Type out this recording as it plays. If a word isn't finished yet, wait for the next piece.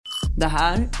Det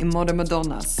här är Modern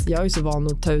Madonnas. Jag är ju så van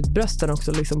att ta ut brösten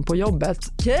också liksom på jobbet.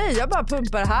 Okej, jag bara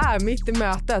pumpar här mitt i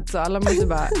mötet. Så alla måste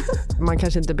bara... Man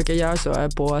kanske inte brukar göra så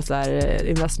på så här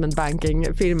investment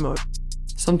banking-firmor.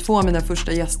 Som 2 av mina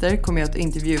första gäster kommer jag att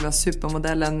intervjua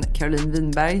supermodellen Caroline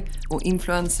Winberg och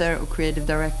influencer och creative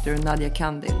director Nadia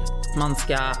Kandil. Man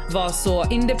ska vara så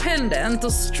independent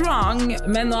och strong,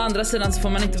 men å andra sidan så får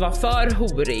man inte vara för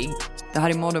horig. Det här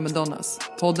är Modern Madonnas,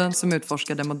 podden som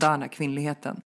utforskar den moderna kvinnligheten.